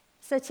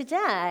So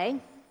today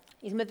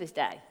is Mother's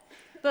Day,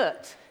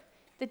 but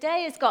the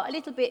day has got a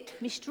little bit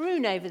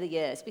mistrewn over the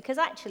years because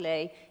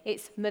actually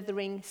it's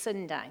Mothering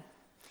Sunday.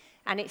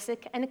 And it's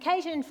an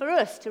occasion for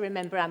us to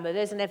remember our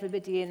mothers and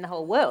everybody in the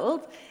whole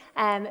world,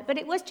 but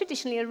it was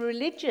traditionally for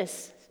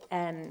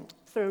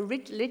a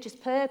religious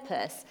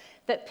purpose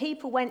that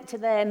people went to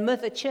their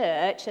mother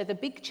church, or the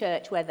big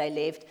church where they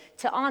lived,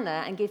 to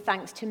honour and give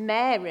thanks to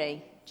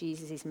Mary,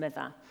 Jesus'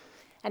 mother.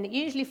 And it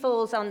usually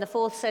falls on the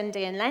fourth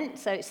Sunday in Lent,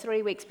 so it's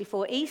 3 weeks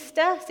before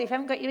Easter. So if you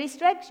haven't got your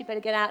Easter eggs, you better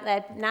get out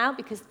there now,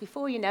 because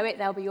before you know it,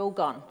 they'll be all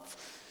gone.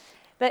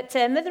 But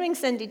Mothering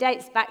Sunday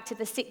dates back to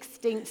the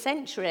 16th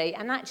century,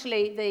 and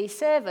actually the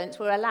servants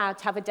were allowed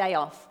to have a day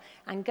off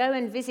and go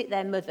and visit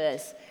their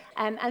mothers.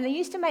 And they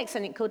used to make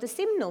something called a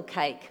simnel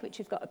cake, which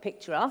we've got a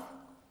picture of.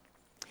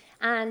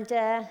 And,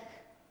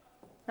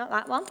 not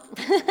that one.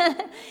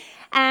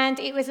 And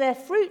it was a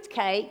fruit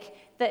cake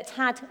that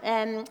had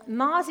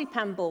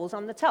marzipan balls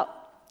on the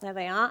top. There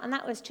they are. And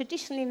that was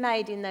traditionally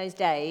made in those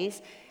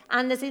days.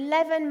 And there's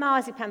 11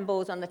 marzipan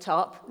balls on the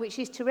top, which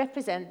is to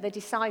represent the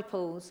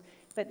disciples.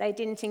 But they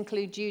didn't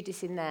include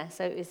Judas in there,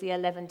 so it was the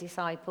 11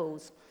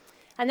 disciples.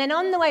 And then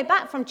on the way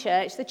back from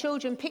church, the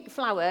children picked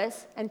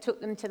flowers and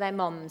took them to their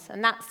mums.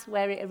 And that's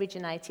where it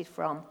originated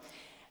from.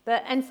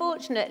 But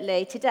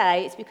unfortunately,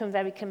 today, it's become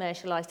very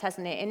commercialised,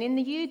 hasn't it? And in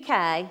the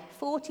UK,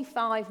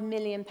 £45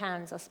 million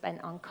are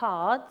spent on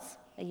cards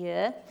a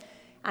year,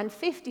 and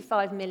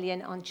 55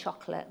 million on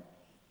chocolate.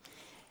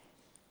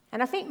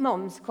 And I think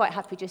Mum's quite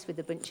happy just with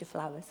a bunch of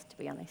flowers, to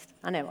be honest.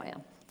 I know I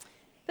am.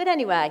 But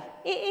anyway,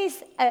 it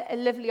is a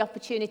lovely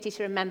opportunity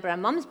to remember our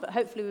mums, but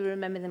hopefully we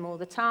remember them all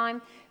the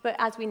time. But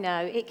as we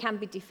know, it can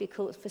be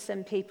difficult for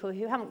some people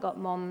who haven't got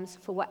mums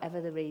for whatever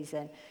the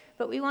reason.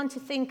 But we want to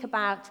think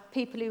about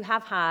people who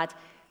have had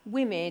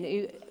women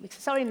who,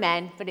 sorry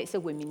men, but it's a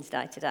Women's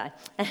Day today.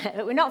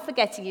 But we're not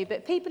forgetting you,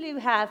 but people who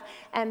have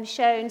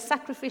shown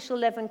sacrificial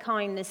love and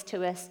kindness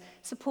to us,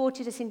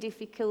 supported us in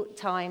difficult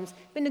times,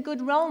 been a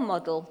good role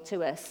model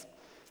to us.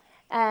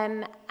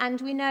 And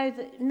we know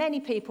that many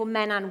people,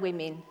 men and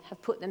women,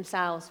 have put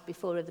themselves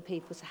before other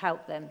people to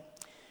help them.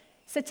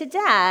 So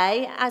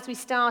today, as we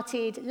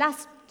started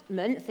last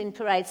month in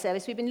parade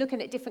service, we've been looking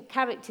at different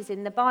characters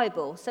in the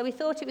Bible. So we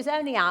thought it was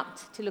only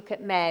apt to look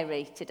at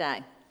Mary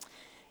today.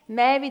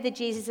 Mary,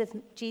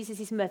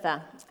 Jesus'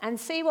 mother, and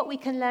see what we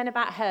can learn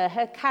about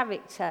her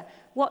character,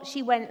 what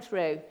she went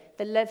through,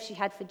 the love she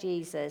had for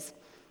Jesus.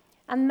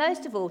 And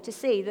most of all, to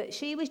see that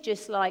she was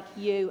just like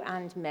you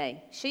and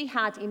me. She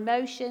had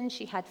emotions,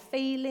 she had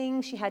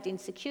feelings, she had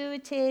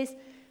insecurities,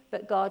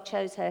 but God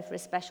chose her for a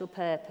special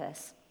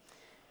purpose.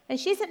 And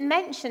she isn't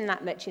mentioned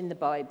that much in the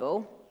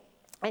Bible,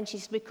 and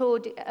she's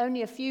recorded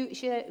only a few.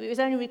 It was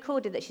only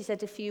recorded that she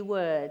said a few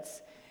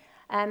words.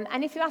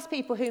 And if you ask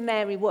people who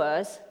Mary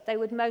was, they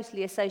would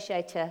mostly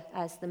associate her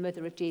as the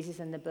mother of Jesus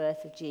and the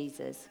birth of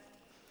Jesus.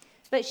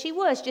 But she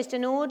was just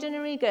an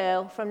ordinary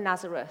girl from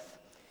Nazareth.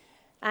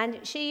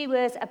 And she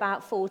was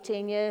about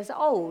 14 years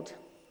old,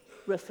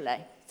 roughly.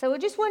 So we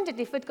just wondered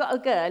if we'd got a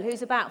girl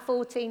who's about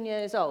 14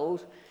 years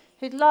old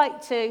who'd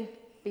like to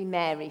be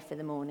Mary for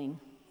the morning.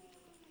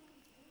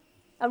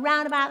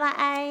 Around about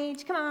that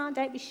age, come on,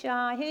 don't be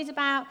shy. Who's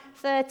about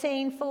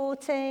 13,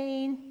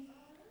 14?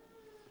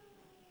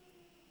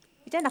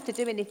 You don't have to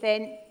do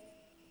anything.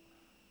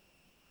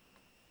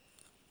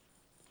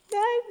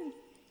 No.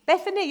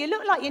 Bethany, you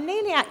look like you're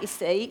nearly at your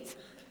seat.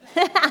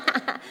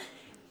 I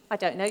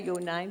don't know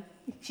your name.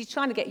 She's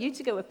trying to get you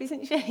to go up,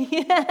 isn't she? Do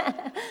you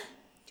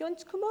want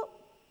to come up?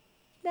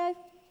 No?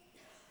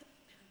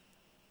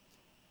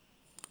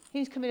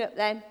 Who's coming up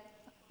then?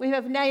 We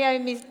have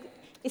Naomi.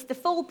 It's the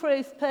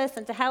foolproof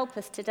person to help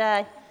us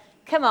today.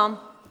 Come on.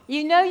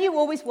 You know you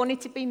always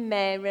wanted to be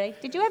Mary.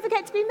 Did you ever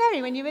get to be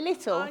Mary when you were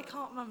little? I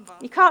can't remember.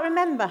 You can't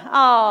remember? Oh. No,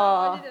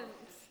 I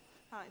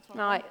didn't.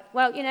 Right.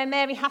 Well, you know,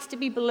 Mary has to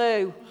be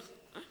blue.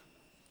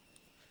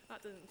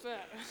 That doesn't fit.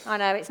 I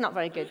know, it's not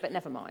very good, but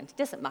never mind. It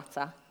doesn't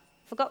matter.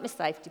 Forgot my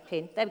safety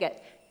pin. There we go.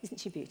 Isn't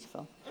she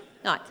beautiful?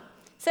 Right.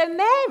 So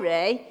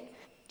Mary,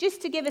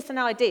 just to give us an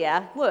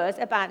idea, was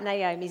about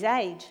Naomi's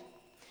age.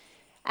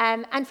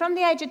 And from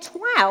the age of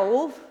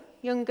 12,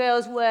 young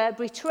girls were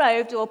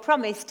betrothed or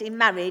promised in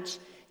marriage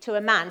to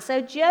a man.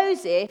 So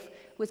Joseph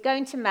was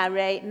going to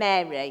marry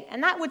Mary,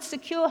 and that would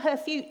secure her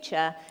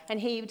future, and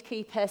he would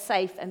keep her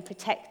safe and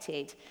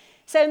protected.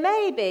 So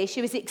maybe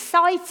she was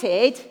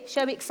excited,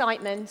 show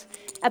excitement,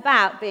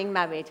 about being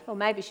married, or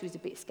maybe she was a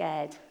bit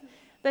scared.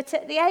 But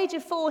at the age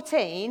of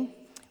 14,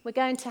 we're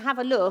going to have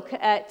a look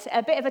at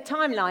a bit of a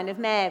timeline of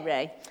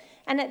Mary.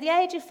 And at the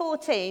age of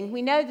 14,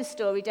 we know the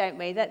story, don't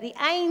we, that the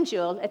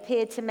angel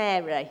appeared to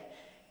Mary.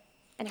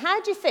 And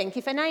how do you think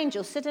if an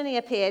angel suddenly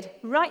appeared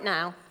right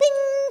now? Bing!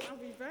 I'll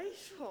be very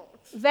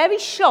shocked. Very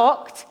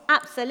shocked,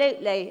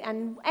 absolutely.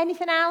 And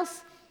anything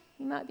else?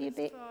 You might be a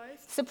bit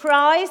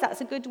surprised,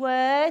 that's a good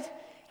word.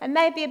 And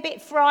maybe a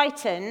bit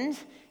frightened.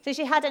 So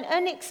she had an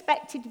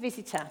unexpected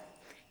visitor.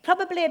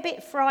 Probably a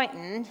bit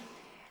frightened.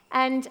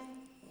 And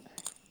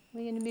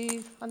we're going to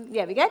move on.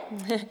 There we go.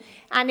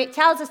 And it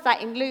tells us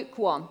that in Luke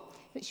 1.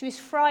 that she was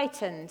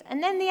frightened.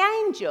 And then the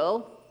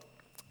angel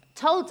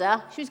told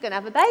her she was going to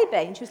have a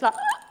baby. And she was like,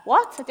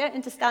 what? I don't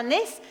understand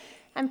this.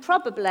 And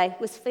probably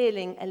was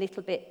feeling a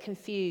little bit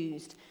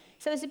confused.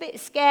 So it was a bit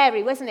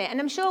scary, wasn't it? And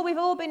I'm sure we've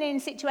all been in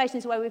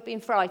situations where we've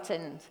been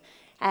frightened.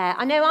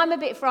 I know I'm a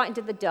bit frightened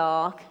of the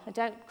dark. I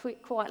don't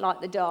quite like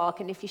the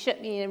dark. And if you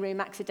shut me in a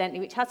room accidentally,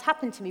 which has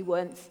happened to me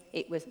once,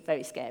 it was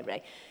very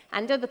scary.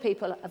 And other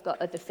people have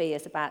got other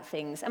fears about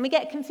things. And we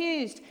get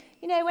confused.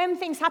 You know, when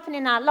things happen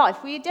in our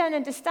life, we don't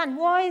understand.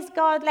 Why is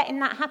God letting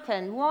that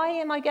happen? Why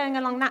am I going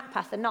along that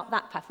path and not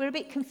that path? We're a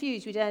bit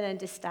confused. We don't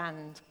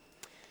understand.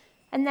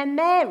 And then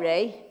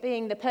Mary,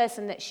 being the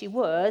person that she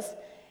was,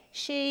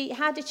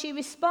 how did she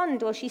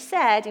respond? Or she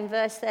said in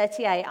verse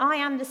 38, I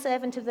am the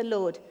servant of the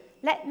Lord.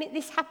 Let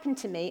this happen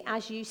to me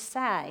as you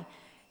say.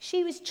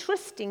 She was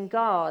trusting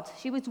God.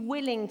 She was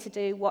willing to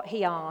do what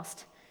he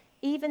asked,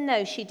 even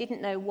though she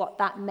didn't know what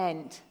that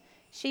meant.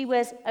 She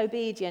was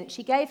obedient.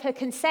 She gave her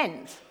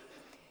consent.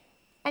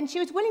 And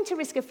she was willing to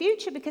risk her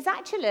future because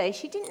actually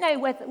she didn't know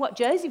what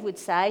Joseph would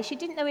say. She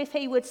didn't know if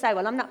he would say,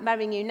 well, I'm not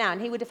marrying you now.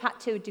 And he would have had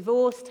to have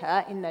divorced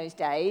her in those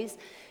days.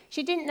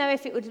 She didn't know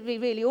if it would be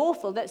really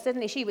awful that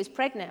suddenly she was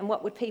pregnant and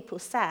what would people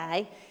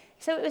say.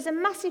 So it was a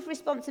massive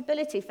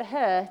responsibility for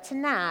her to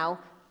now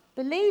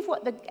believe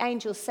what the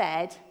angel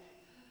said,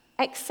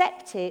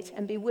 accept it,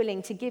 and be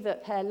willing to give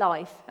up her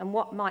life and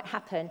what might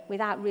happen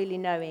without really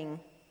knowing.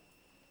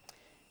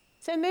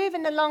 So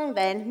moving along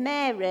then,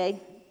 Mary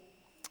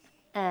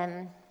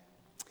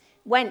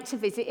went to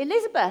visit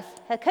Elizabeth,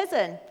 her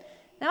cousin.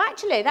 Now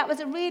actually, that was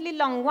a really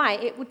long way.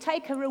 It would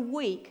take her a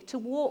week to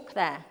walk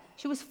there.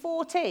 She was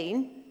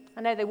 14.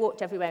 I know they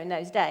walked everywhere in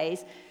those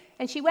days.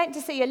 And she went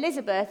to see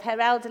Elizabeth,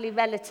 her elderly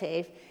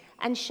relative,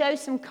 and show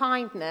some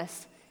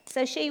kindness.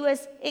 So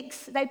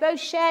they both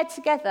shared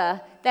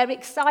together their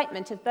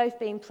excitement of both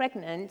being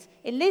pregnant.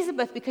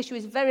 Elizabeth, because she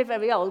was very,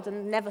 very old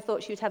and never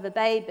thought she would have a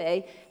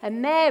baby.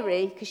 And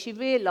Mary, because she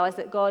realised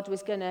that God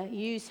was going to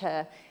use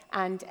her.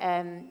 And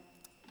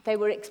they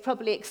were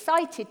probably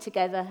excited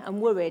together and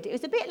worried. It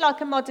was a bit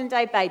like a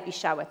modern-day baby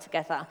shower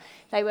together.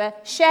 They were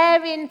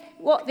sharing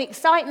the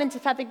excitement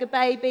of having a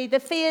baby,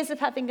 the fears of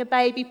having a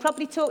baby,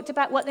 probably talked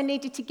about what they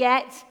needed to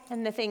get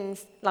and the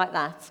things like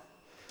that.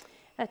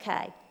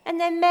 Okay. And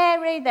then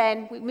Mary,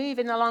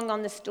 moving along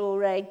on the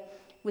story,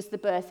 was the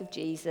birth of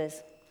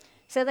Jesus.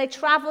 So they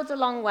travelled a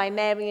long way,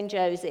 Mary and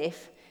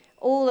Joseph,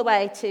 all the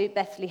way to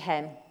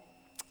Bethlehem.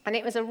 And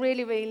it was a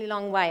really, really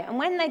long way. And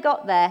when they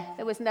got there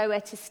was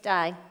nowhere to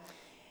stay.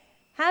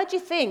 How do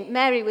you think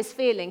Mary was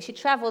feeling? She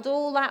travelled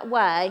all that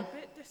way. A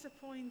bit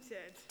disappointed.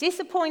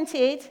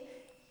 Disappointed.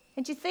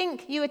 And do you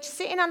think you were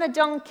sitting on a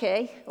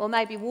donkey or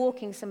maybe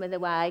walking some of the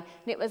way,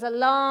 and it was a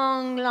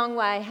long, long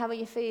way. How were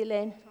you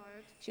feeling?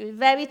 Tired. She was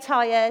very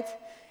tired.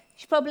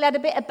 She probably had a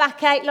bit of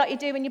backache like you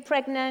do when you're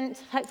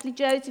pregnant. Hopefully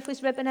Joseph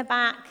was rubbing her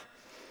back.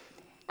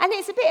 And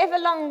it's a bit of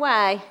a long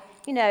way,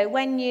 you know,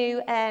 when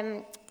you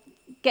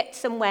get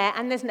somewhere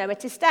and there's nowhere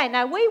to stay.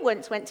 Now, we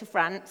once went to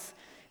France.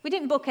 We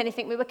didn't book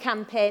anything. We were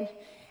camping.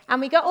 And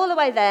we got all the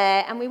way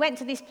there, and we went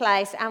to this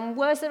place, and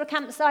was there a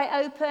campsite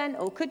open,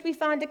 or could we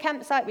find a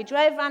campsite? We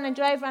drove around and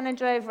drove around and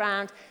drove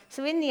around.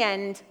 So in the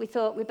end, we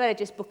thought we'd better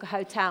just book a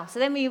hotel. So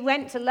then we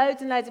went to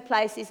loads and loads of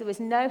places. There was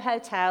no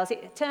hotels.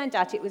 It turned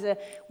out it was a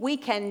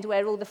weekend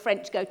where all the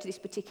French go to this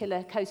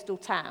particular coastal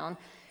town.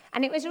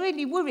 And it was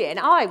really worrying.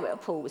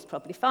 Paul was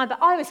probably fine, but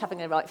I was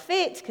having a right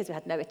fit because we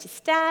had nowhere to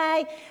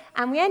stay.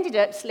 And we ended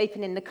up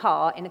sleeping in the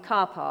car, in a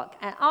car park.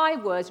 And I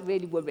was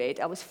really worried.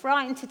 I was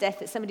frightened to death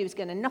that somebody was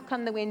going to knock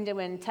on the window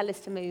and tell us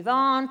to move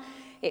on.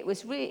 It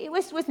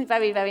wasn't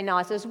very, very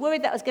nice. I was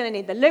worried that I was going to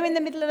need the loo in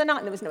the middle of the night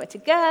and there was nowhere to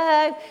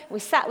go.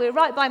 We were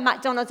right by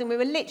McDonald's and we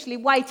were literally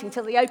waiting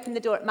until they opened the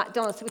door at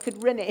McDonald's so we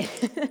could run in.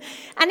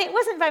 And it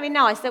wasn't very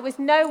nice. There was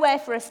nowhere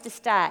for us to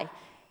stay.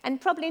 And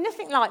probably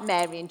nothing like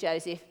Mary and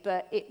Joseph,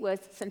 but it was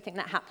something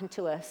that happened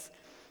to us.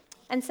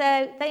 And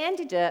so they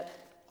ended up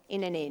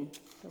in an inn,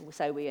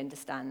 so we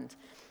understand.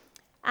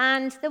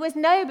 And there was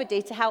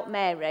nobody to help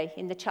Mary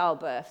in the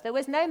childbirth. There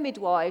was no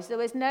midwives. There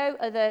was no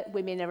other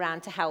women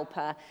around to help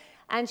her.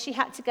 And she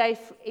had to go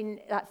in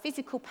that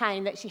physical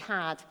pain that she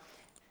had.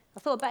 I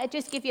thought, better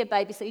just give you a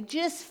baby so you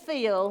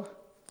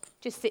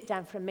just sit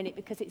down for a minute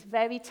because it's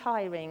very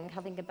tiring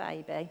having a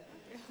baby.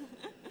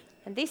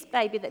 And this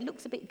baby that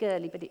looks a bit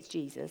girly, but it's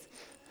Jesus.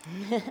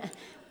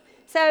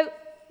 So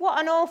what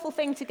an awful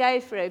thing to go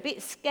through. A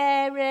bit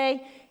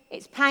scary.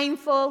 It's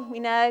painful, we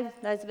know,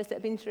 those of us that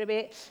have been through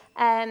it.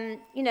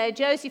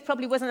 Joseph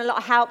probably wasn't a lot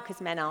of help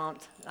because men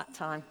aren't at that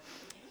time.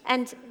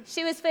 And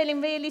she was feeling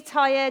really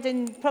tired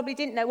and probably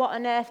didn't know what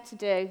on earth to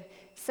do.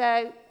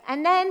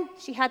 And then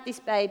she had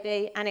this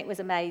baby and it was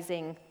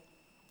amazing.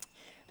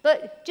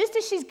 But just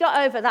as she's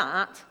got over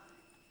that,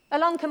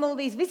 along come all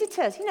these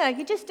visitors.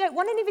 You just don't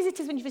want any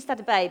visitors when you've just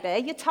had a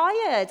baby. You're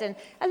tired. And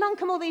along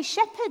come all these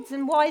shepherds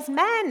and wise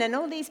men and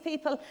all these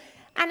people.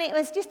 And it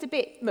was just a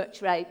bit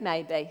much, right?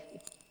 Maybe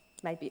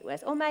it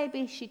was. Or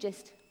maybe she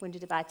just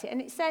wondered about it.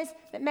 And it says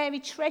that Mary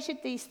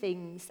treasured these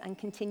things and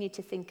continued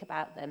to think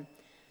about them.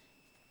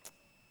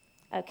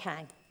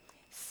 Okay.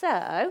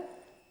 So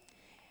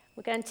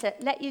We're going to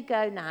let you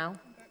go now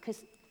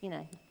because,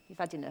 you've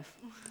had enough.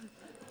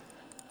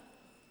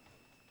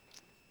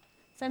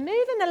 So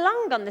moving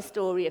along on the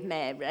story of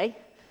Mary,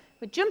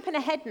 we're jumping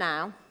ahead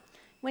now.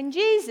 When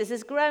Jesus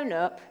has grown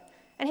up,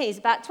 and he's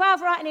about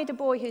 12, right? I need a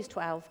boy who's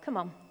 12. Come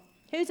on.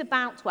 Who's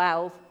about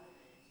 12?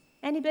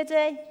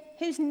 Anybody?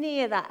 Who's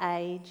near that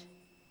age?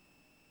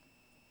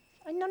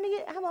 None of you,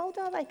 how old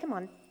are they? Come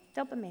on,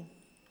 double me.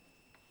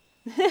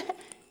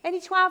 Any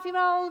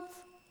 12-year-olds?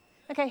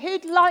 Okay,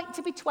 who'd like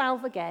to be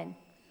 12 again?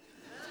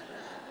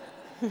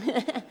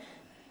 Anybody?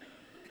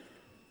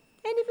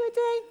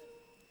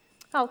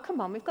 Oh,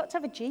 come on, we've got to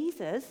have a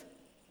Jesus.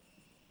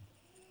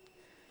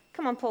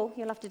 Come on, Paul,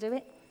 you'll have to do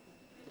it.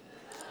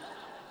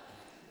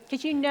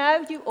 Because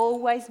you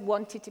always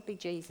wanted to be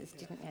Jesus,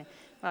 didn't you?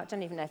 Well, I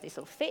don't even know if this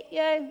will fit you.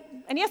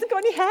 And he hasn't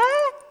got any hair.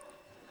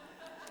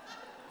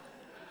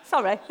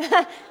 Sorry.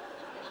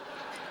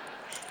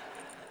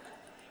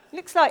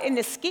 Looks like in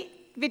the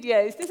skit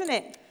videos, doesn't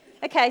it?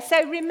 Okay,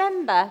 so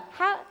remember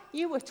how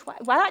you were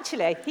 12. Well,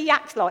 actually, he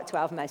acts like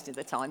 12 most of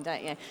the time,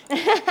 don't you?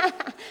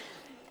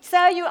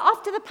 So you were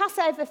off to the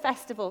Passover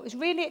festival. It was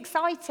really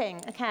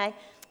exciting, okay?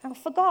 I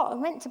forgot, I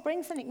meant to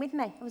bring something with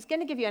me. I was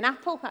going to give you an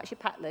apple, that's your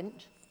packed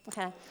lunch.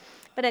 Okay,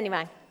 but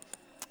anyway.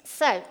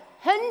 So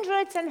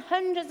hundreds and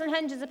hundreds and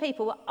hundreds of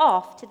people were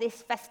off to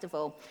this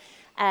festival,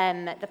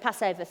 the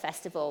Passover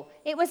festival.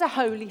 It was a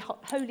holy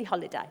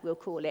holiday, we'll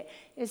call it.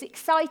 It was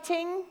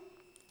exciting.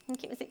 I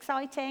think it was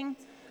exciting.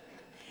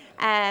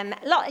 And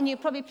you're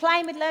probably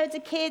playing with loads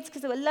of kids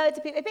because there were loads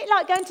of people. A bit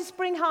like going to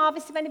Spring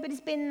Harvest, if anybody's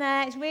been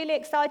there. It's really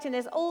exciting.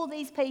 There's all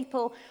these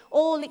people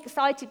all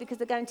excited because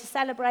they're going to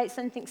celebrate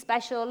something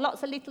special.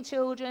 Lots of little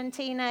children,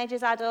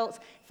 teenagers, adults.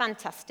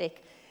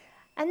 Fantastic.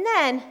 And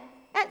then,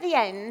 at the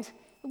end,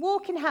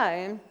 walking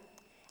home,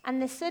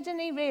 and they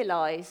suddenly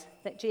realise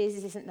that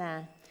Jesus isn't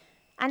there.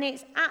 And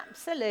it's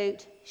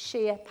absolute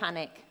sheer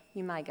panic.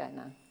 You may go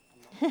now.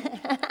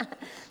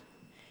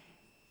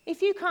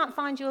 If you can't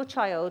find your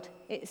child,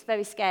 it's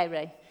very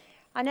scary.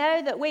 I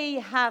know that we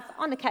have,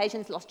 on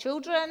occasions, lost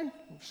children,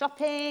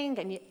 shopping,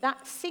 and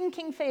that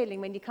sinking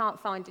feeling when you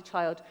can't find a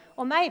child.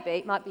 Or maybe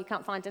it might be you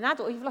can't find an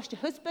adult, or you've lost your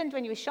husband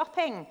when you were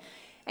shopping.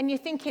 And you're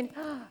thinking,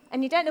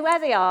 and you don't know where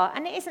they are,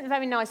 and it isn't a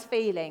very nice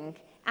feeling.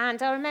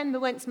 And I remember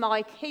once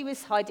Mike, he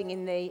was hiding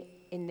in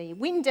the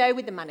window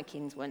with the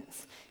mannequins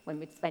once, when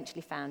we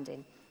eventually found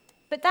him.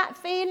 But that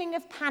feeling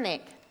of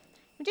panic,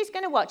 we're just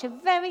going to watch a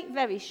very,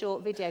 very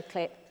short video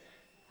clip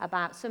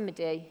about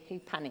somebody who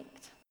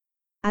panicked.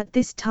 At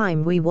this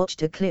time we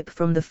watched a clip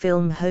from the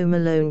film Home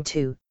Alone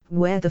 2,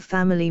 where the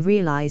family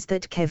realize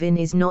that Kevin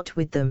is not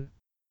with them.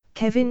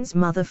 Kevin's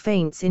mother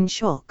faints in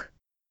shock.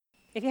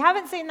 If you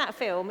haven't seen that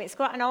film, it's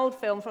quite an old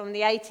film from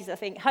the 80s, I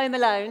think. Home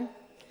Alone.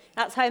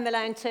 That's Home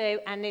Alone 2.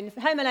 And in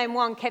Home Alone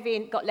 1,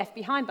 Kevin got left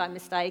behind by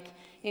mistake.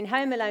 In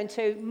Home Alone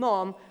 2,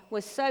 Mum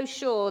was so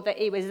sure that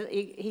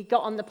he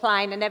got on the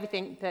plane and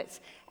everything, but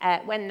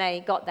when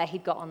they got there,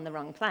 he'd got on the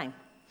wrong plane.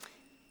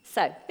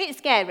 So, a bit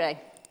scary, a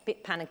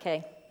bit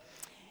panicky.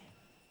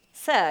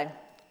 So,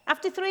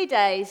 after 3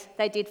 days,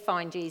 they did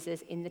find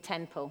Jesus in the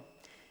temple.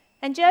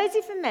 And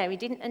Joseph and Mary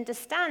didn't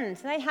understand.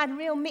 They had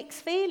real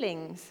mixed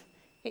feelings.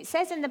 It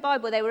says in the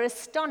Bible they were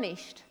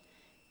astonished,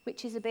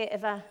 which is a bit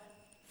of a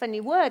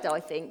funny word,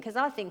 I think, because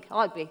I think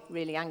I'd be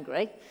really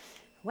angry.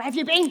 Where have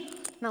you been?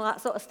 And all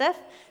that sort of stuff.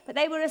 But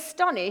they were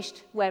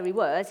astonished where he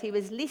was. He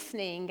was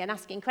listening and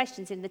asking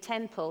questions in the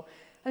temple.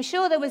 I'm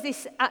sure there was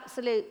this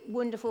absolute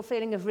wonderful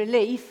feeling of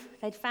relief.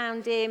 They'd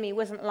found him, he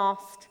wasn't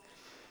lost.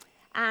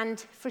 And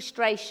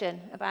frustration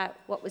about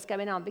what was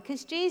going on.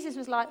 Because Jesus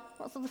was like,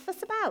 what's all the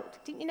fuss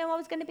about? Didn't you know I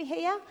was going to be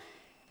here?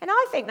 And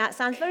I think that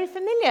sounds very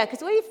familiar,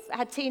 because we've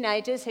had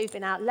teenagers who've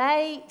been out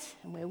late,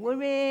 and we're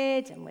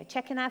worried, and we're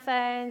checking our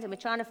phones, and we're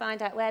trying to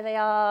find out where they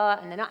are,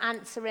 and they're not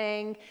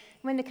answering. And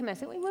when they come in, I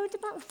say, what are you worried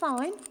about?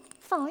 Fine.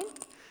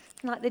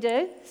 Like they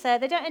do. So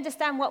they don't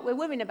understand what we're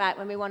worrying about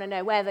when we want to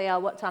know where they are,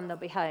 what time they'll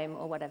be home,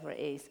 or whatever it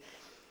is.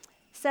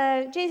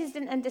 So Jesus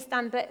didn't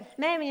understand, but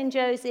Mary and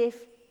Joseph,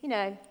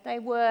 they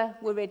were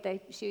worried.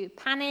 She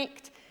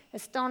panicked,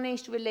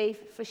 astonished,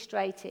 relieved,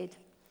 frustrated.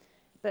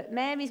 But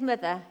Mary's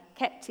mother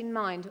kept in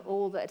mind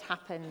all that had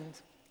happened.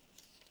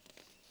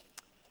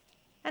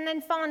 And then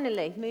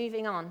finally,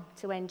 moving on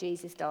to when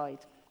Jesus died.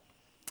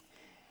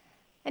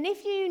 And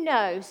if you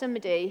know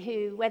somebody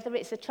who, whether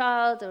it's a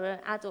child or an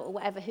adult or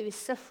whatever, who is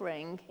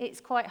suffering, it's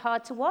quite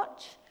hard to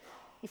watch.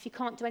 If you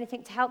can't do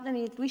anything to help them,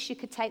 you wish you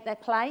could take their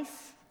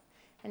place,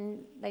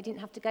 and they didn't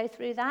have to go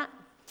through that.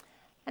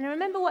 And I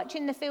remember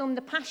watching the film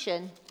The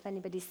Passion, if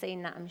anybody's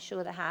seen that, I'm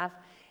sure they have,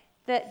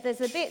 that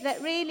there's a bit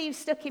that really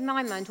stuck in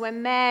my mind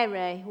when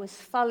Mary was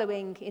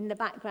following in the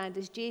background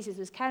as Jesus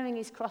was carrying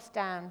his cross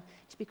down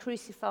to be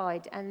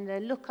crucified, and the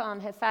look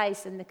on her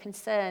face and the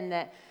concern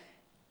that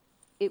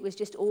it was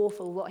just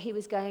awful what he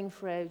was going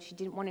through. She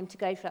didn't want him to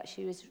go through that.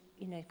 She was,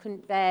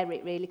 couldn't bear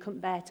it really, couldn't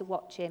bear to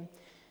watch him.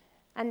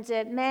 And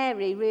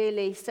Mary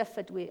really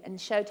suffered with and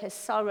showed her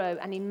sorrow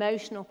and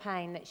emotional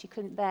pain that she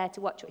couldn't bear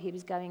to watch what he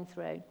was going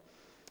through.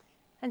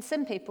 And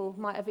some people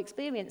might have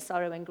experienced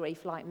sorrow and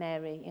grief like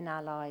Mary in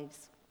our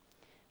lives.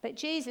 But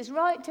Jesus,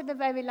 right to the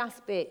very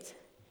last bit,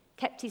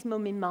 kept his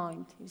mum in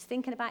mind. He was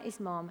thinking about his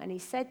mum, and he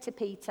said to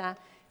Peter,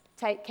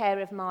 take care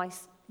of my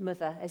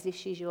mother as if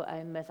she's your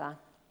own mother.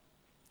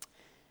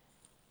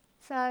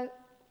 So,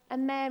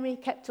 and Mary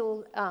kept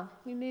all,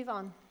 we move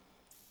on.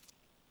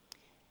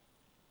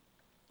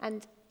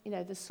 And,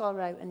 the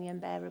sorrow and the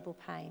unbearable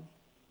pain.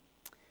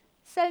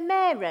 So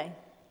Mary,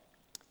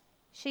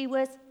 she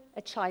was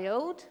a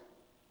child,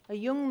 a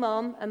young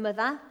mum, a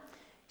mother.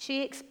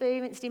 She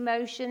experienced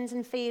emotions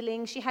and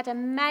feelings. She had a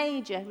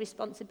major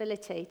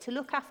responsibility to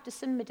look after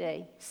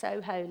somebody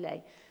so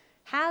holy.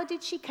 How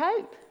did she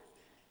cope?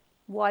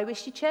 Why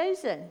was she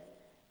chosen?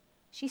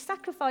 She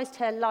sacrificed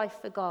her life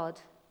for God,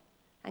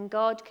 and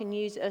God can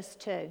use us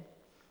too.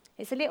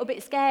 It's a little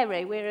bit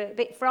scary. We're a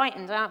bit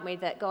frightened, aren't we,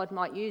 that God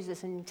might use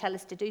us and tell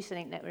us to do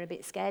something that we're a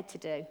bit scared to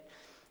do.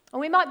 And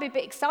we might be a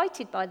bit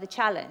excited by the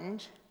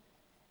challenge,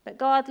 but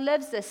God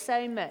loves us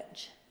so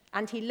much,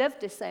 and he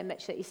loved us so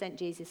much that he sent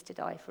Jesus to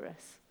die for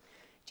us.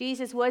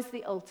 Jesus was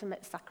the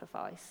ultimate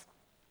sacrifice.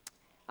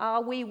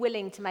 Are we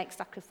willing to make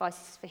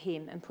sacrifices for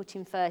him and put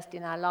him first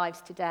in our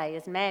lives today,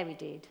 as Mary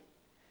did?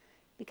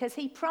 Because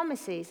he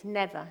promises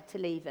never to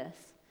leave us.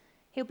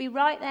 He'll be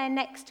right there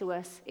next to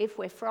us if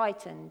we're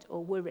frightened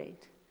or worried.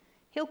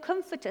 He'll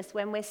comfort us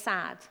when we're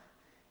sad,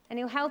 and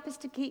he'll help us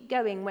to keep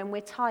going when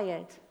we're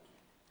tired,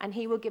 and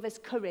he will give us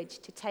courage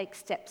to take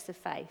steps of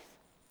faith.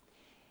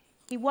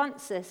 He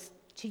wants us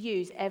to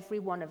use every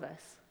one of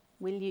us.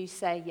 Will you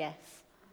say yes?